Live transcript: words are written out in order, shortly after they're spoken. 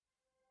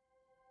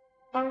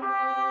Welcome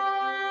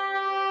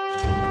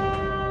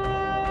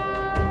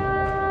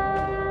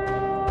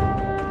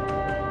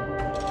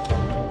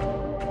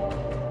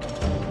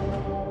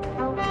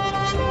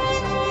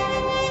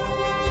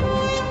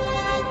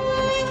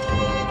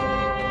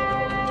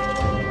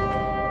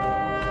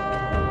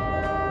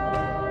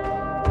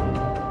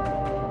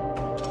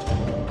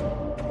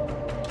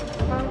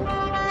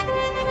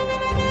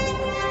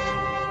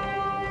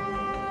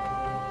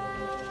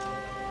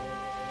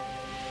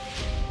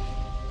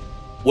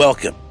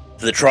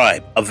to the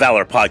Tribe of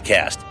Valor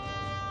podcast.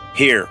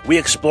 Here, we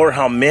explore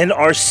how men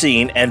are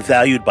seen and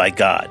valued by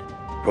God,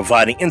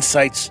 providing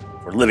insights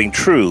for living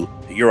true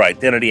to your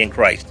identity in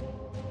Christ.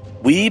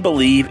 We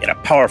believe in a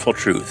powerful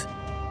truth.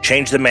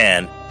 Change the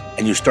man,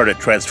 and you start a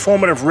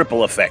transformative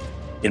ripple effect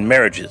in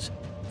marriages,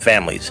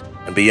 families,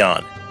 and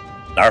beyond.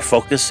 Our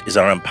focus is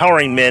on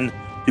empowering men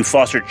to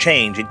foster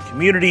change in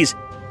communities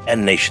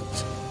and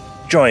nations.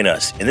 Join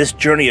us in this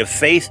journey of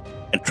faith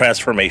and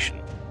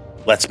transformation.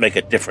 Let's make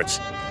a difference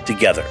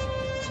together.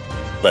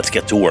 Let's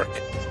get to work.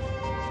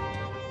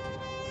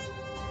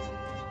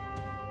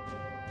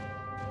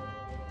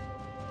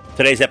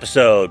 Today's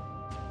episode,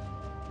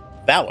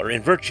 Valor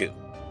in Virtue,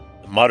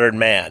 the modern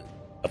man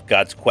of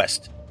God's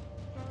quest.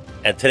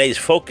 And today's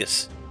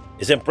focus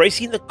is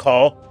embracing the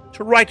call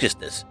to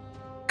righteousness,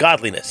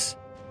 godliness,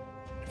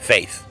 and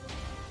faith.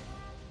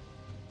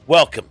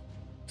 Welcome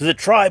to the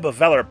Tribe of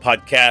Valor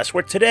podcast,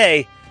 where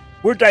today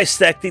we're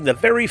dissecting the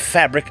very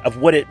fabric of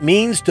what it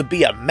means to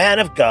be a man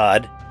of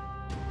God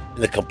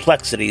in the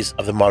complexities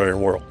of the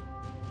modern world.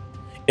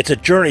 It's a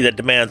journey that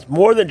demands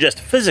more than just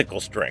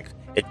physical strength.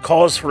 It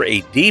calls for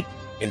a deep,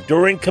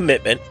 enduring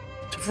commitment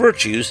to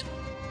virtues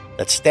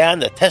that stand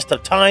the test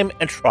of time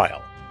and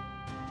trial.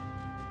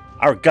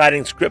 Our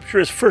guiding scripture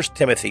is 1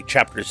 Timothy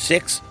chapter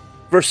 6,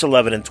 verse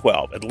 11 and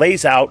 12. It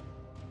lays out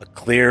a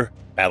clear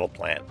battle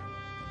plan.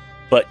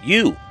 But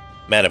you,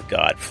 man of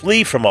God,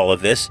 flee from all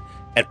of this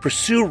and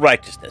pursue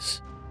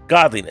righteousness,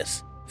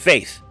 godliness,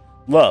 faith,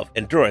 love,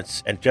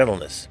 endurance, and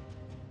gentleness.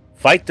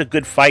 Fight the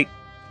good fight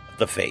of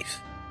the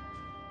faith.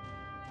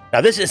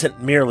 Now, this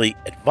isn't merely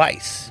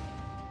advice.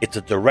 It's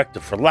a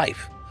directive for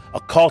life,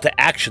 a call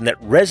to action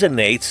that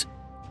resonates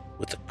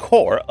with the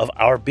core of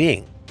our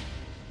being.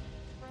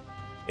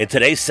 In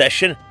today's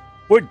session,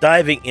 we're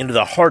diving into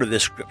the heart of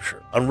this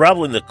scripture,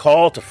 unraveling the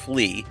call to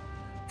flee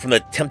from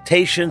the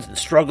temptations and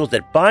struggles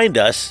that bind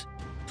us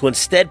to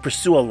instead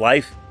pursue a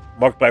life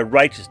marked by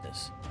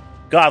righteousness,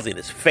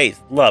 godliness,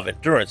 faith, love,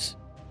 endurance,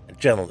 and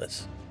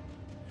gentleness.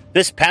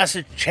 This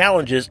passage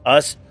challenges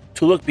us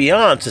to look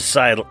beyond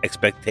societal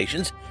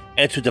expectations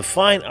and to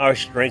define our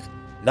strength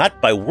not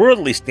by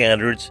worldly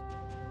standards,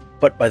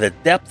 but by the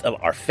depth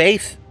of our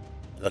faith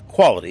and the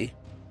quality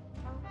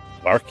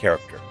of our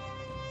character.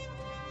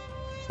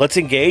 Let's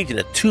engage in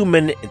a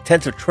 2-minute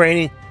intensive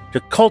training to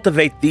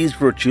cultivate these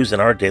virtues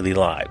in our daily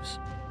lives.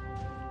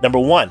 Number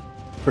 1,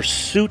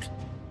 pursuit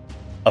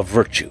of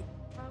virtue.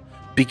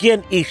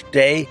 Begin each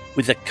day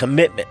with a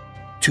commitment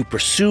to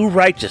pursue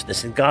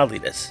righteousness and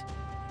godliness.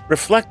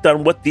 Reflect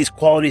on what these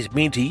qualities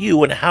mean to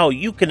you and how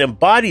you can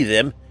embody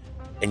them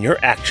in your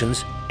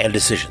actions and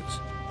decisions.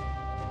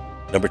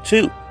 Number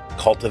 2,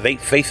 cultivate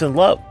faith and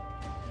love.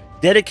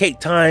 Dedicate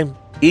time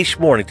each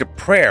morning to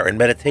prayer and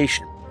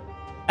meditation.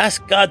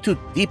 Ask God to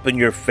deepen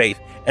your faith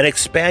and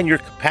expand your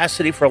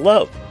capacity for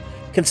love.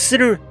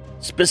 Consider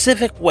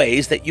specific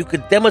ways that you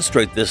could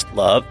demonstrate this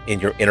love in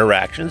your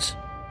interactions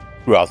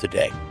throughout the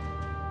day.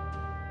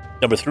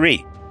 Number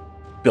 3,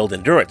 build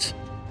endurance.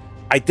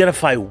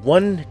 Identify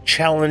one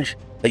challenge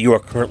that you are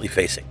currently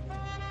facing.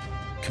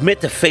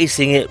 Commit to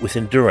facing it with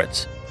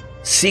endurance,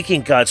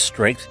 seeking God's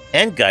strength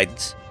and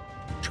guidance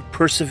to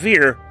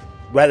persevere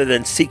rather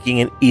than seeking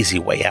an easy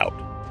way out.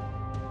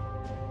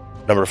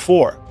 Number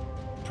 4,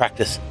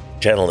 practice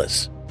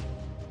gentleness.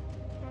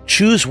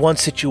 Choose one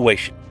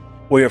situation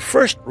where your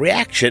first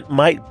reaction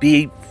might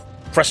be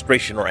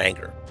frustration or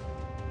anger.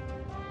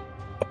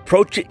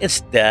 Approach it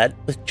instead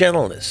with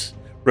gentleness,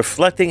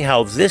 reflecting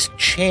how this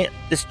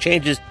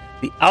changes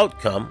the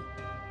outcome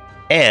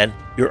and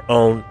your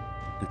own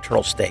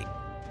internal state.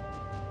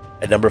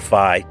 And number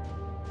 5,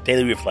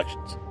 daily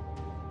reflections.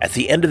 At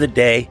the end of the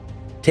day,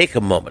 take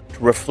a moment to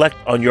reflect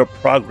on your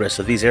progress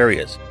of these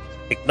areas.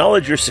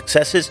 Acknowledge your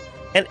successes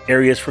and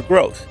areas for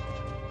growth,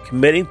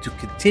 committing to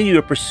continue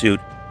your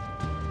pursuit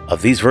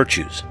of these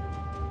virtues.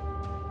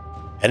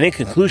 And in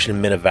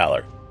conclusion, men of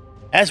valor,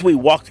 as we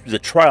walk through the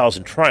trials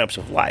and triumphs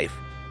of life,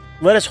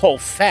 let us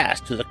hold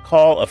fast to the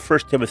call of 1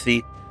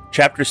 Timothy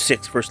chapter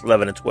 6, verse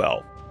 11 and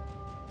 12.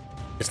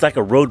 It's like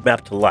a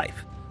roadmap to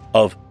life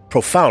of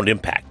profound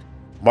impact,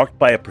 marked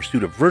by a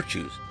pursuit of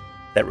virtues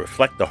that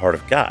reflect the heart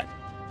of God.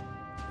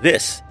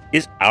 This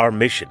is our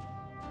mission,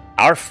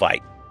 our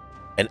fight,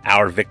 and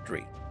our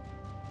victory.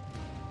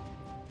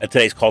 And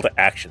today's call to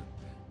action.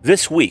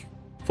 This week,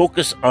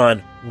 focus on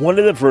one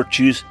of the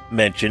virtues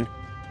mentioned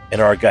in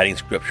our guiding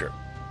scripture,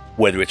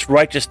 whether it's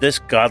righteousness,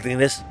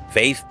 godliness,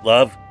 faith,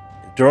 love,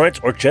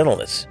 endurance, or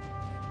gentleness.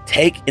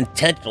 Take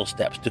intentional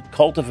steps to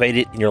cultivate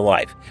it in your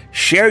life.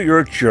 Share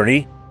your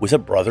journey with a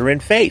brother in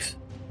faith.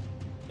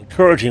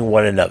 encouraging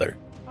one another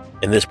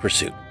in this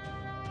pursuit.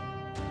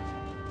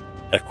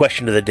 A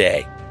question of the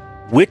day: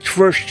 which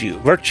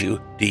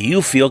virtue do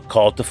you feel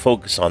called to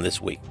focus on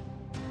this week?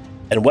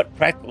 And what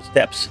practical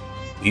steps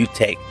will you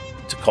take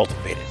to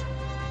cultivate it?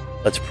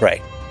 Let's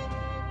pray.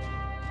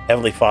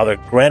 Heavenly Father,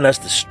 grant us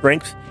the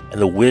strength and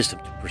the wisdom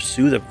to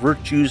pursue the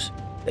virtues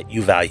that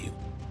you value.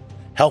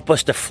 Help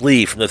us to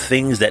flee from the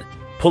things that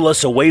pull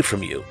us away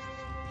from you,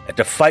 and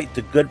to fight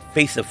the good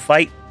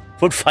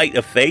fight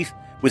of faith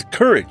with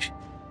courage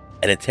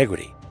and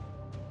integrity.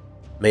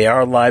 May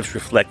our lives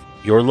reflect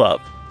your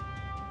love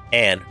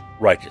and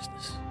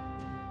righteousness.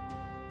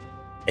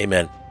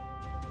 Amen.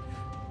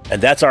 And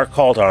that's our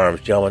call to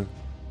arms, gentlemen.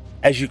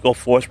 As you go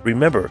forth,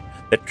 remember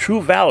that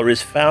true valor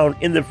is found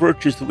in the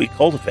virtues that we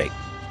cultivate,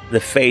 the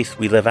faith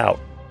we live out.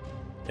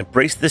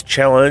 Embrace this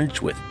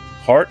challenge with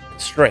heart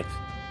and strength,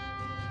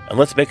 and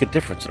let's make a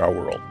difference in our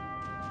world.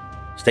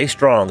 Stay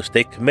strong,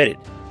 stay committed,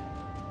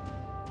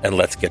 and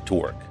let's get to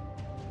work.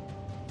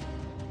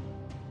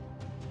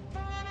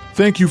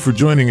 Thank you for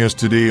joining us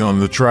today on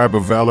the Tribe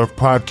of Valor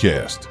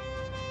podcast.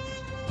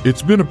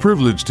 It's been a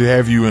privilege to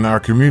have you in our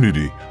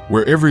community,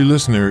 where every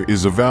listener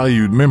is a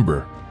valued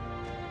member.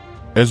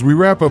 As we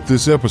wrap up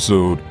this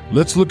episode,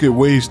 let's look at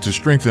ways to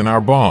strengthen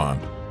our bond.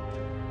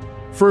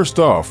 First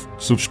off,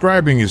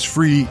 subscribing is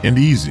free and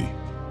easy.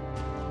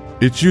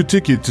 It's your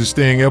ticket to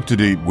staying up to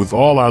date with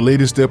all our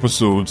latest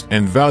episodes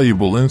and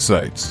valuable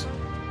insights.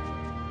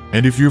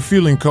 And if you're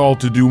feeling called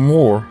to do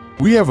more,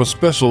 we have a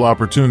special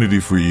opportunity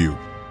for you.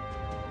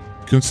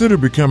 Consider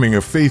becoming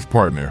a faith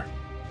partner.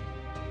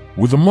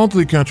 With a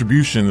monthly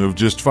contribution of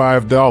just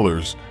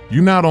 $5,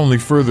 you not only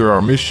further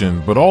our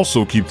mission, but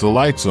also keep the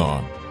lights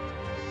on.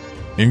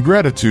 In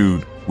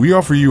gratitude, we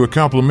offer you a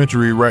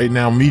complimentary Right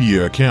Now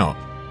Media account.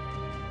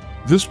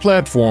 This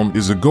platform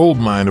is a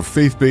goldmine of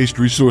faith-based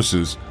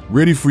resources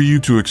ready for you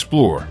to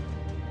explore.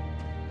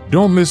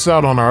 Don't miss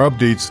out on our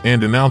updates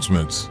and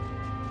announcements.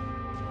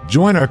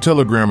 Join our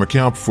Telegram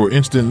account for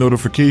instant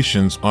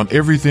notifications on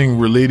everything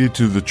related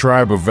to the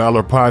Tribe of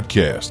Valor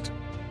podcast.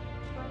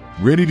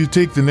 Ready to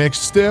take the next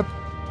step?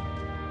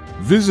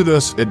 Visit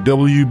us at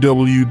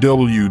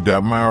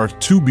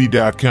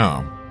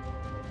www.myr2b.com.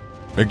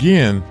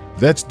 Again,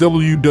 that's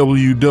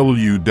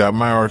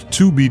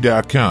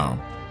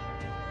www.myr2b.com.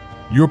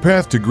 Your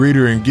path to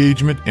greater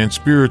engagement and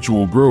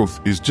spiritual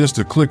growth is just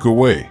a click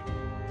away.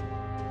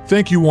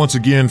 Thank you once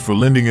again for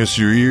lending us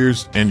your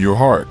ears and your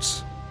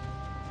hearts.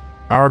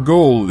 Our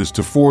goal is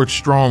to forge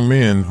strong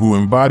men who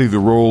embody the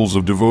roles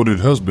of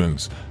devoted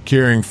husbands,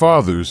 caring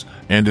fathers,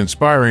 and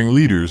inspiring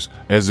leaders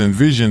as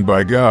envisioned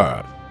by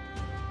God.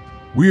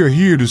 We are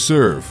here to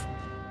serve.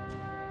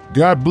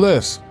 God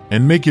bless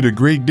and make it a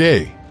great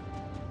day.